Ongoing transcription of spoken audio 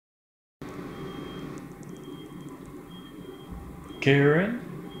Karen,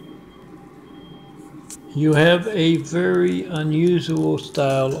 you have a very unusual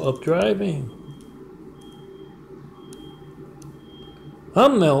style of driving.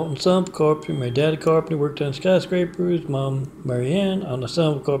 I'm Melton, son of a carpenter. My dad a carpenter, worked on skyscrapers. Mom, Marianne, I'm the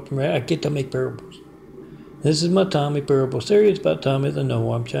son of a carpenter. I get to make parables. This is my Tommy parable series about Tommy the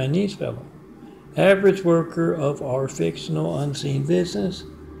no-arm Chinese fellow. Average worker of our fictional unseen business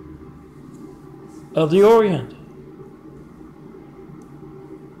of the Orient.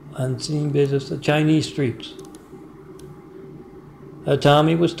 Unseen business, the Chinese streets.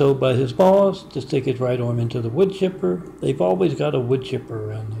 Tommy was told by his boss to stick his right arm into the wood chipper. They've always got a wood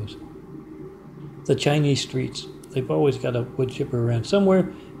chipper around those. The Chinese streets. They've always got a wood chipper around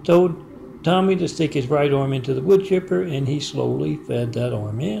somewhere. Told Tommy to stick his right arm into the wood chipper, and he slowly fed that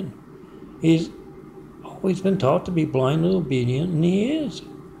arm in. He's always been taught to be blindly obedient, and he is.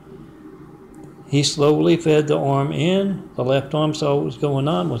 He slowly fed the arm in. The left arm saw what was going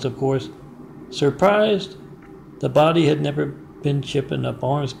on, was of course surprised. The body had never been chipping up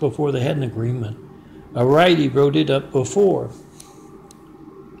arms before. They had an agreement. A righty wrote it up before.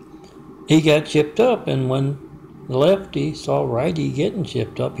 He got chipped up, and when the lefty saw righty getting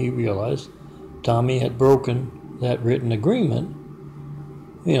chipped up, he realized Tommy had broken that written agreement.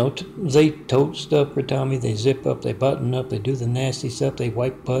 You know, they tote stuff for Tommy. They zip up, they button up, they do the nasty stuff. They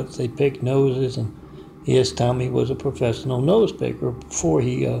wipe butts, they pick noses, and yes, Tommy was a professional nose picker before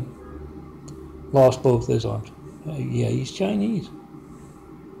he lost both his arms. Yeah, he's Chinese.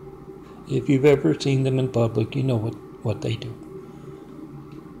 If you've ever seen them in public, you know what they do.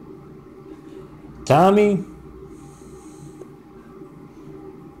 Tommy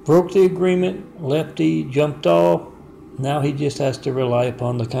broke the agreement. Lefty jumped off. Now he just has to rely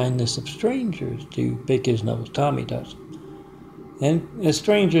upon the kindness of strangers to pick his nose. Tommy does. And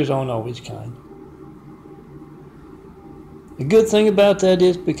strangers aren't always kind. The good thing about that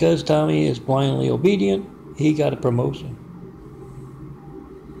is because Tommy is blindly obedient, he got a promotion.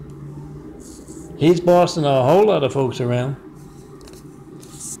 He's bossing a whole lot of folks around.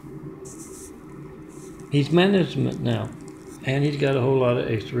 He's management now, and he's got a whole lot of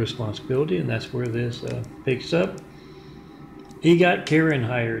extra responsibility, and that's where this picks up. He got Karen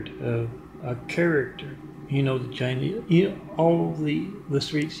hired, a character. You know, the Chinese, all the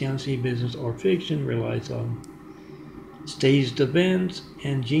streets, the unseen business, or fiction relies on staged events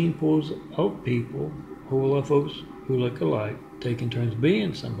and gene pools of people, whole lot of folks who look alike, taking turns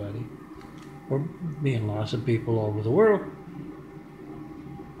being somebody, or being lots of people all over the world.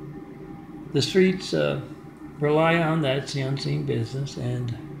 The streets rely on that. It's the unseen business,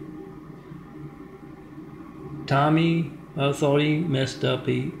 and Tommy thought he messed up.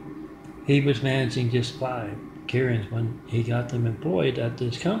 He was managing just 5 Karens when he got them employed at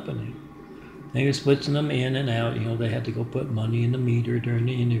this company. He was switching them in and out. You know, they had to go put money in the meter during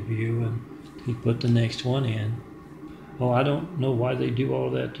the interview, and he put the next one in. Well, I don't know why they do all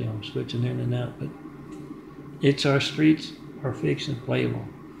that, you know, switching in and out, but it's our streets, our fiction play along.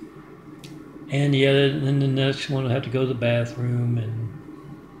 And yeah, then the next one will have to go to the bathroom and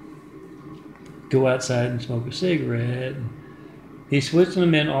go outside and smoke a cigarette. And he's switching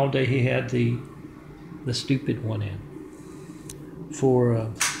them in all day. He had the stupid one in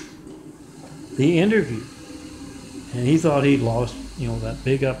for the interview, and he thought he'd lost, you know, that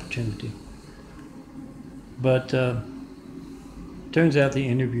big opportunity. But turns out the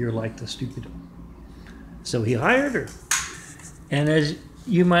interviewer liked the stupid one, so he hired her. And as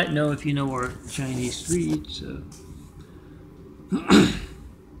you might know if you know our Chinese streets,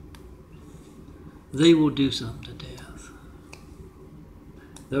 they will do something to death.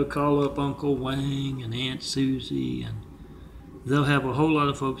 They'll call up Uncle Wang and Aunt Susie, and they'll have a whole lot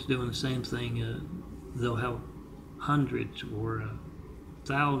of folks doing the same thing. They'll have hundreds or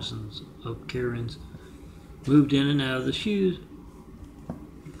thousands of Karens moved in and out of the shoes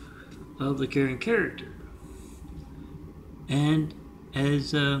of the Karen character. And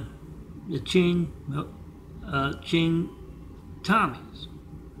as the Ching Tommies,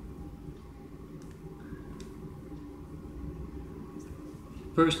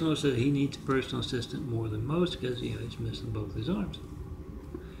 personal said he needs a personal assistant more than most because he's missing both his arms.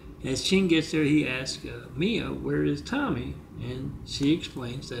 As Ching gets there, he asks Mia, where is Tommy? And she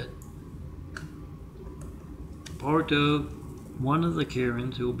explains that part of one of the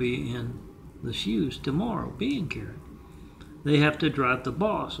Karens who will be in the shoes tomorrow, being Karen, they have to drive the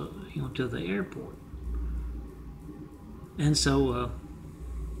boss, to the airport. And so,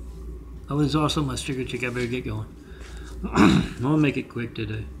 there's also my sugar chick. I better get going. I'll make it quick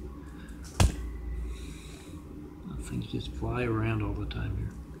today. Things just fly around all the time here.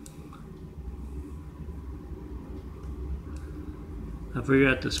 I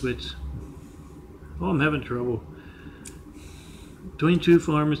forgot to switch. Oh, I'm having trouble. Between two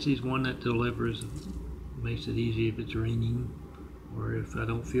pharmacies, one that delivers makes it easy if it's raining or if I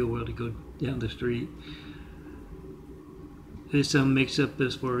don't feel well to go down the street. There's some mix-up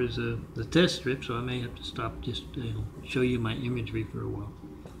as far as the test strip, so I may have to stop just show you my imagery for a while.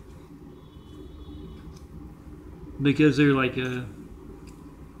 Because they're like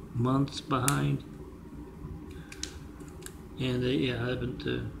months behind. And yeah, I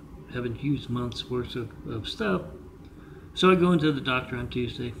haven't used months worth of stuff. So I go into the doctor on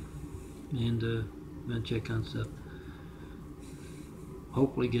Tuesday and check on stuff.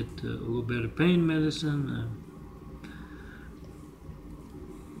 Hopefully get a little better pain medicine.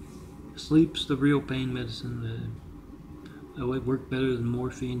 Sleep's the real pain medicine. It would work better than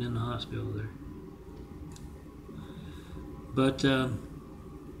morphine in the hospital there. But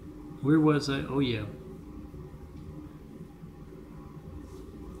where was I? Oh yeah.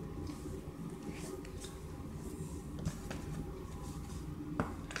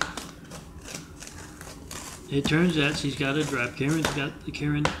 It turns out she's got to drive. Karen,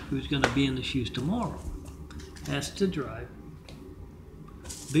 who's going to be in the shoes tomorrow, has to drive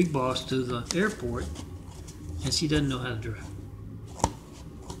Big Boss to the airport, and she doesn't know how to drive.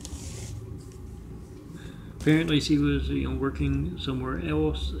 Apparently, she was working somewhere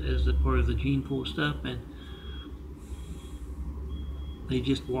else as a part of the gene pool stuff, and they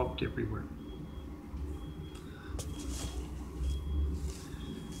just walked everywhere.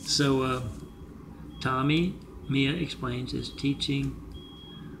 So Tommy, Mia explains, is teaching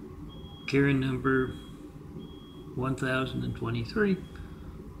Karen number 1023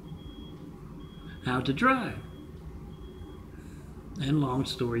 how to drive. And long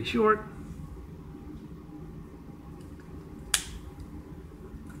story short,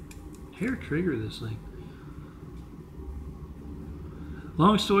 here, trigger this thing.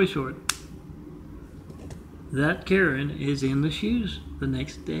 Long story short, that Karen is in the shoes the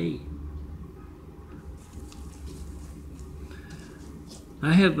next day.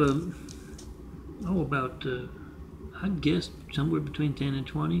 I have I'd guess somewhere between 10 and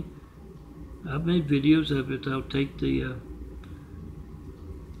 20. I've made videos of it. I'll take the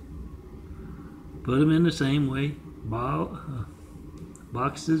put them in the same way,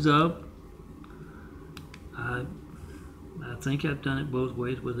 boxes up. I think I've done it both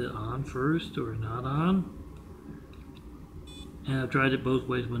ways, with it on first or not on, and I've tried it both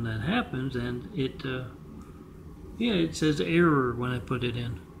ways when that happens, and it it says error when I put it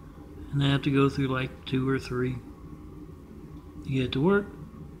in, and I have to go through like 2 or 3 to get it to work.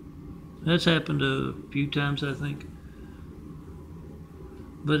 That's happened a few times, I think,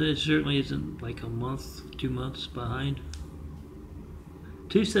 but it certainly isn't like a month, 2 months behind.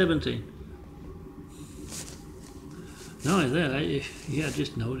 217. Not only that, I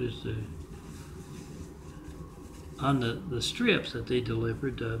just noticed on the strips that they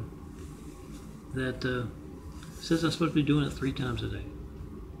delivered that says I'm supposed to be doing it 3 times a day.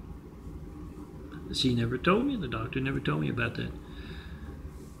 She never told me. The doctor never told me about that.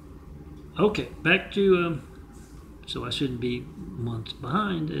 Okay, back to so I shouldn't be months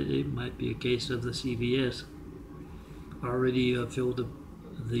behind. It might be a case of the CVS already filled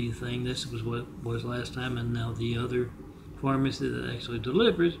the thing. This was what was last time, and now the other pharmacy that actually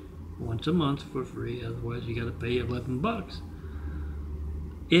delivers once a month for free. Otherwise, you got to pay $11.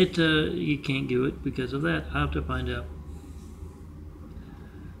 You can't do it because of that. I'll have to find out.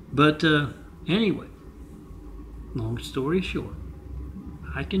 But anyway, long story short,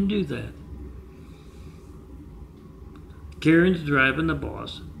 I can do that. Karen's driving the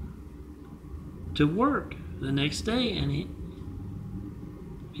boss to work the next day, and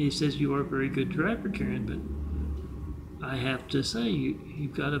he says, "You are a very good driver, Karen, but I have to say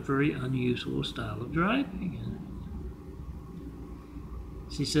you've got a very unusual style of driving." And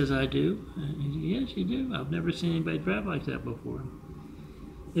she says, "I do?" And yes, you do. I've never seen anybody drive like that before.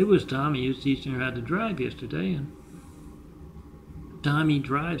 It was Tommy who was teaching her how to drive yesterday, and Tommy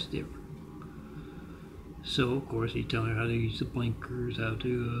drives different. So, of course, he's telling her how to use the blinkers, how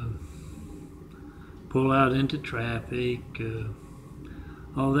to pull out into traffic,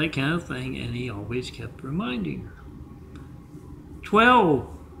 all that kind of thing, and he always kept reminding her. 12!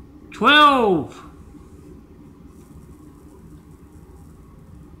 12!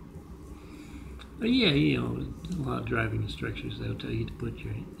 But yeah, a lot of driving instructors, they'll tell you to put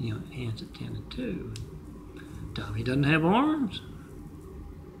your hands at 10 and 2. Tommy doesn't have arms.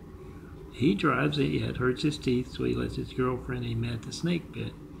 He drives it, it hurts his teeth, so he lets his girlfriend aim at the snake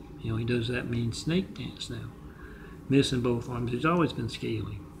pit. He does that mean snake dance now. Missing both arms. He's always been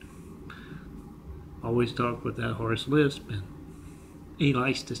scaly. Always talked with that harsh lisp, and he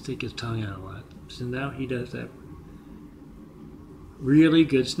likes to stick his tongue out a lot. So now he does that really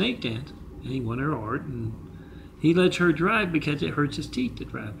good snake dance. And he won her heart, and he lets her drive because it hurts his teeth to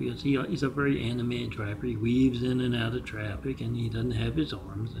drive, because he's a very animated driver. He weaves in and out of traffic, and he doesn't have his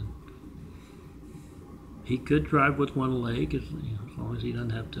arms. And he could drive with one leg, as long as he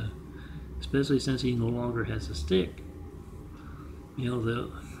doesn't have to, especially since he no longer has a stick.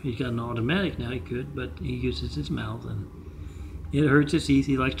 He's got an automatic now, he could, but he uses his mouth, and it hurts his teeth.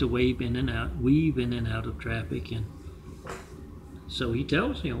 He likes to weave in and out of traffic, and so he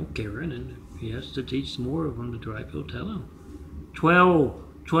tells, Karen, and he has to teach more of them to drive. He'll tell him,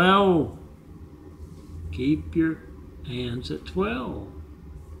 12, keep your hands at 12.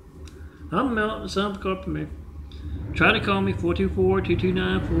 I'm Melton, son of a carpenter. Try to call me,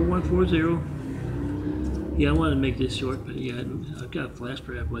 424-229-4140. Yeah, I wanted to make this short, but yeah, I've got flash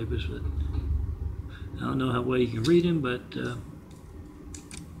drive labels, but I don't know how well you can read them, but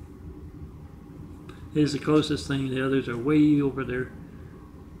it's the closest thing. The others are way over there.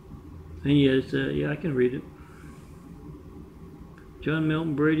 And yes, yeah, I can read it. John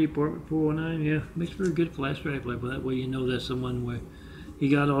Milton Brady, apartment 409. Yeah, makes for a good flash drive label. That way you know that's the one where he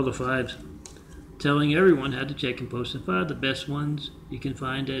got all the fives. Telling everyone how to check and post and find the best ones you can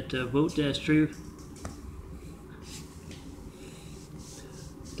find at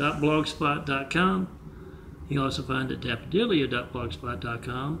vote-truth.blogspot.com. You can also find it at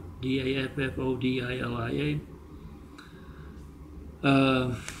daffodilia.blogspot.com. DAFFODILIA.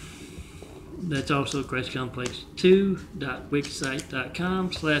 That's also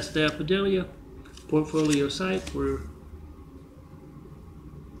ChristComplex2.wixsite.com/daffodilia. Portfolio site where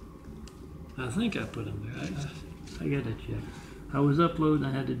I think I put them there. I gotta check. I was uploading,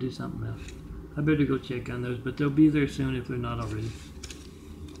 I had to do something else. I better go check on those, but they'll be there soon if they're not already.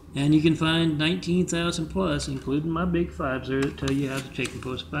 And you can find 19,000 plus, including my big fives there, that tell you how to check and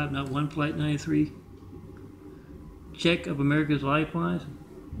post 5, not one Flight 93 check of America's Lifelines.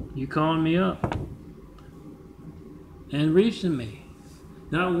 You calling me up and reaching me.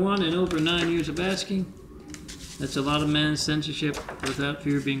 Not one in over 9 years of asking. That's a lot of man's censorship without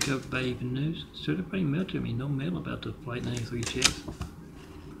fear of being covered by even news. Certified mail to me, no mail about the Flight 93 checks.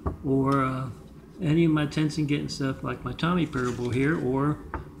 Or any of my Tenson getting stuff like my Tommy parable here, or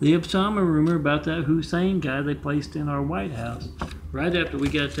the Osama rumor about that Hussein guy they placed in our White House right after we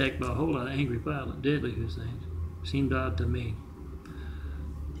got attacked by a whole lot of angry, violent, deadly Husseins. Seemed odd to me.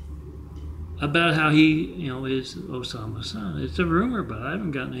 About how he, is Osama's son. It's a rumor, but I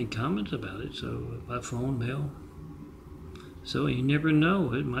haven't gotten any comments about it, so by phone, mail. So you never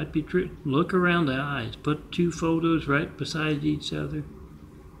know. It might be true. Look around the eyes. Put two photos right beside each other.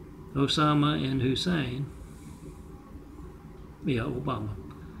 Osama and Hussein. Yeah, Obama.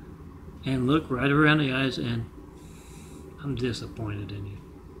 And look right around the eyes, and I'm disappointed in you.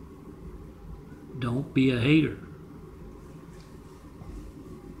 Don't be a hater.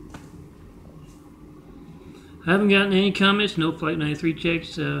 I haven't gotten any comments, no Flight 93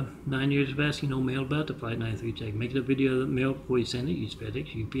 checks, 9 years of asking, no mail about the Flight 93 check. Make a video of the mail before you send it. Use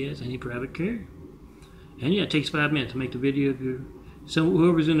FedEx, UPS, any private carrier. And yeah, it takes 5 minutes to make the video of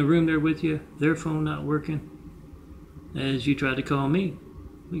whoever's in the room there with you, their phone not working, as you try to call me.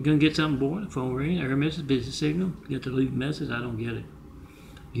 You're going to get something boring, the phone ring, error message, busy signal. You have to leave a message, I don't get it.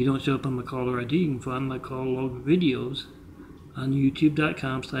 If you don't show up on my caller ID, you can find my call log videos on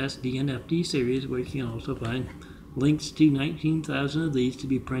youtube.com/DNFD series, where you can also find links to 19,000 of these to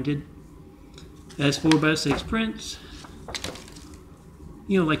be printed as 4x6 prints.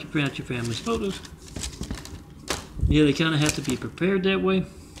 Like you print out your family's photos. Yeah, they kind of have to be prepared that way.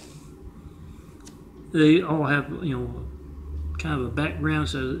 They all have, kind of a background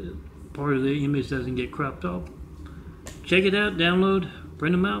so that part of the image doesn't get cropped off. Check it out, download,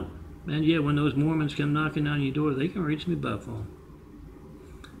 print them out. And yeah, when those Mormons come knocking on your door, they can reach me by phone.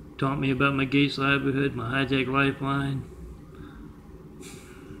 Taught me about my Gates livelihood, my hijack lifeline,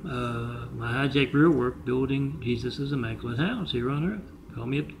 my hijack real work, building Jesus' Immaculate House here on earth. Call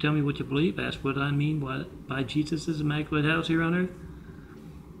me up to tell me what you believe. Ask what I mean by Jesus' Immaculate House here on earth.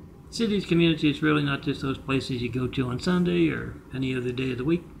 Cities, community, it's really not just those places you go to on Sunday or any other day of the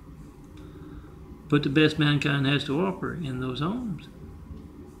week. Put the best mankind has to offer in those homes.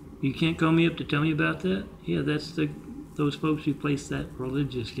 You can't call me up to tell me about that? Yeah, that's those folks who place that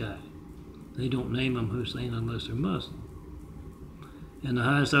religious guy. They don't name them Hussein unless they're Muslim. And the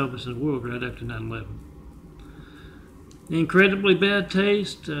highest office in the world right after 9/11. Incredibly bad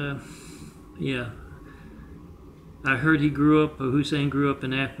taste. Yeah. I heard Hussein grew up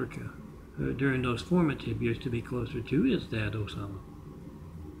in Africa during those formative years to be closer to his dad, Osama.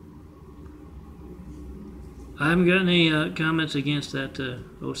 I haven't got any comments against that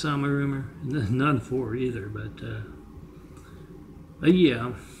Osama rumor. None for either, but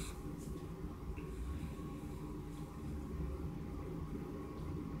yeah.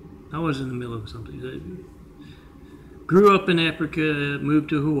 I was in the middle of something. Grew up in Africa, moved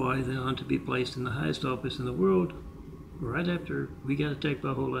to Hawaii, then on to be placed in the highest office in the world. Right after we got attacked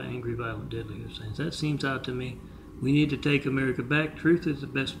by a whole lot of angry, violent, deadly things. That seems odd to me. We need to take America back. Truth is the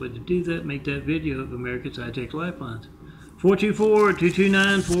best way to do that. Make that video of America's high-tech lifelines.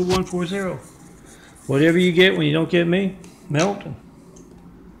 424-229-4140. Whatever you get when you don't get me, Melton.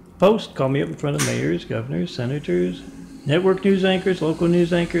 Post, call me up in front of mayors, governors, senators, network news anchors, local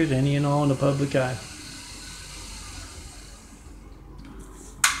news anchors, any and all in the public eye.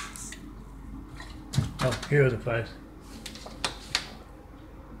 Oh, here are the five.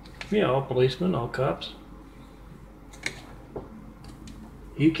 Yeah, all policemen, all cops.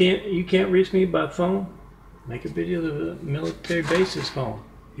 You can't reach me by phone. Make a video of the military base's phone.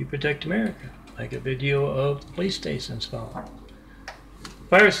 You protect America. Make a video of police stations' phone.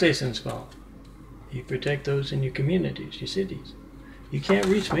 Fire stations' phone. You protect those in your communities, your cities. You can't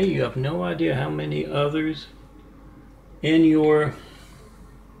reach me. You have no idea how many others in your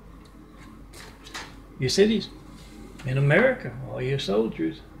cities, in America, all your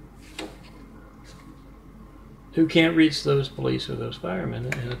soldiers, who can't reach those police or those firemen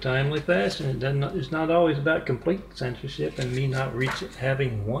in a timely fashion. It's not always about complete censorship and me not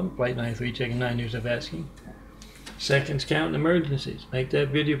having one Flight 93 checking 9 years of asking. Seconds count in emergencies. Make that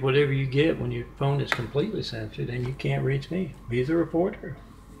video of whatever you get when your phone is completely censored and you can't reach me. Be the reporter.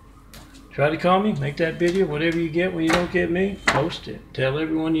 Try to call me. Make that video. Whatever you get when you don't get me, post it. Tell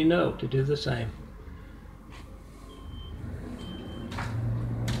everyone you know to do the same.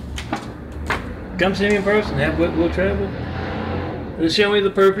 Come see me in person. Have We'll travel. And show me the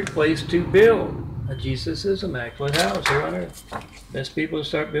perfect place to build a Jesus' immaculate house here on earth. Best people to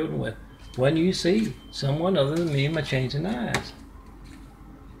start building with. When you see someone other than me in my changing eyes.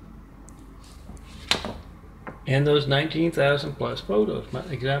 And those 19,000 plus photos,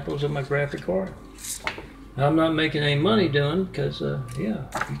 examples of my graphic art. I'm not making any money doing because, yeah,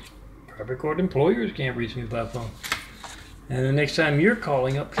 graphic art employers can't reach me by phone. And the next time you're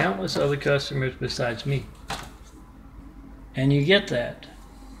calling up countless other customers besides me. And you get that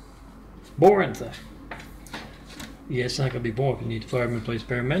boring thing. Yeah, it's not going to be boring if you need firemen, police,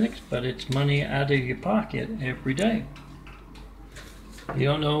 paramedics, but it's money out of your pocket every day. You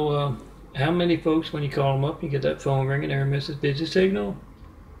don't know how many folks, when you call them up, you get that phone ringing, there, Mrs. Busy Signal.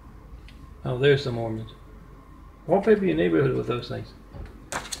 Oh, there's the Mormons. Wallpaper your neighborhood with those things.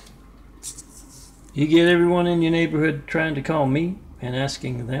 You get everyone in your neighborhood trying to call me and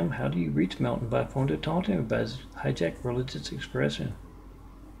asking them, how do you reach Melton by phone to talk to him about his hijacked religious expression?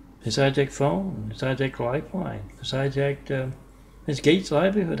 His hijacked phone, his hijacked lifeline, his hijacked his Gates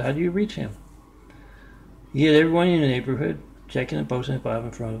livelihood. How do you reach him? You get everyone in your neighborhood checking and posting 5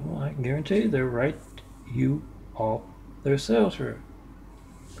 in front of them. I can guarantee you they'll write you off their sales rep.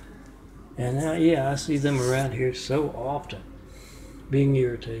 And now, yeah, I see them around here so often being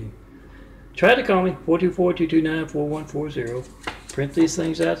irritating. Try to call me, 424-229-4140. Print these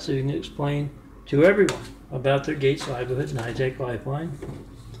things out so you can explain to everyone about their Gates livelihood and hijack lifeline.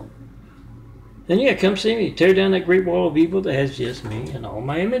 Then yeah, come see me. Tear down that great wall of evil that has just me and all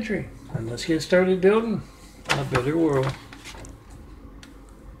my imagery. And let's get started building a better world.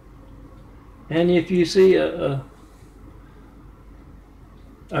 And if you see a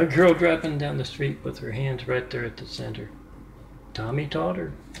girl dropping down the street with her hands right there at the center, Tommy taught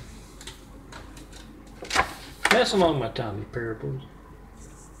her. Pass along my Tommy parables.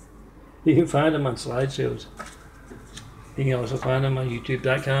 You can find them on slideshows. You can also find them on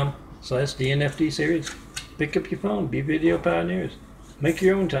youtube.com/DNFD series. Pick up your phone. Be video pioneers. Make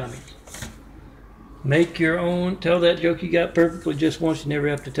your own Tommies. Make your own. Tell that joke you got perfectly just once. You never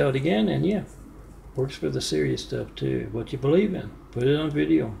have to tell it again. And yeah, works for the serious stuff too. What you believe in. Put it on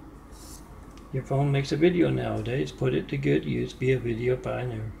video. Your phone makes a video nowadays. Put it to good use. Be a video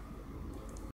pioneer.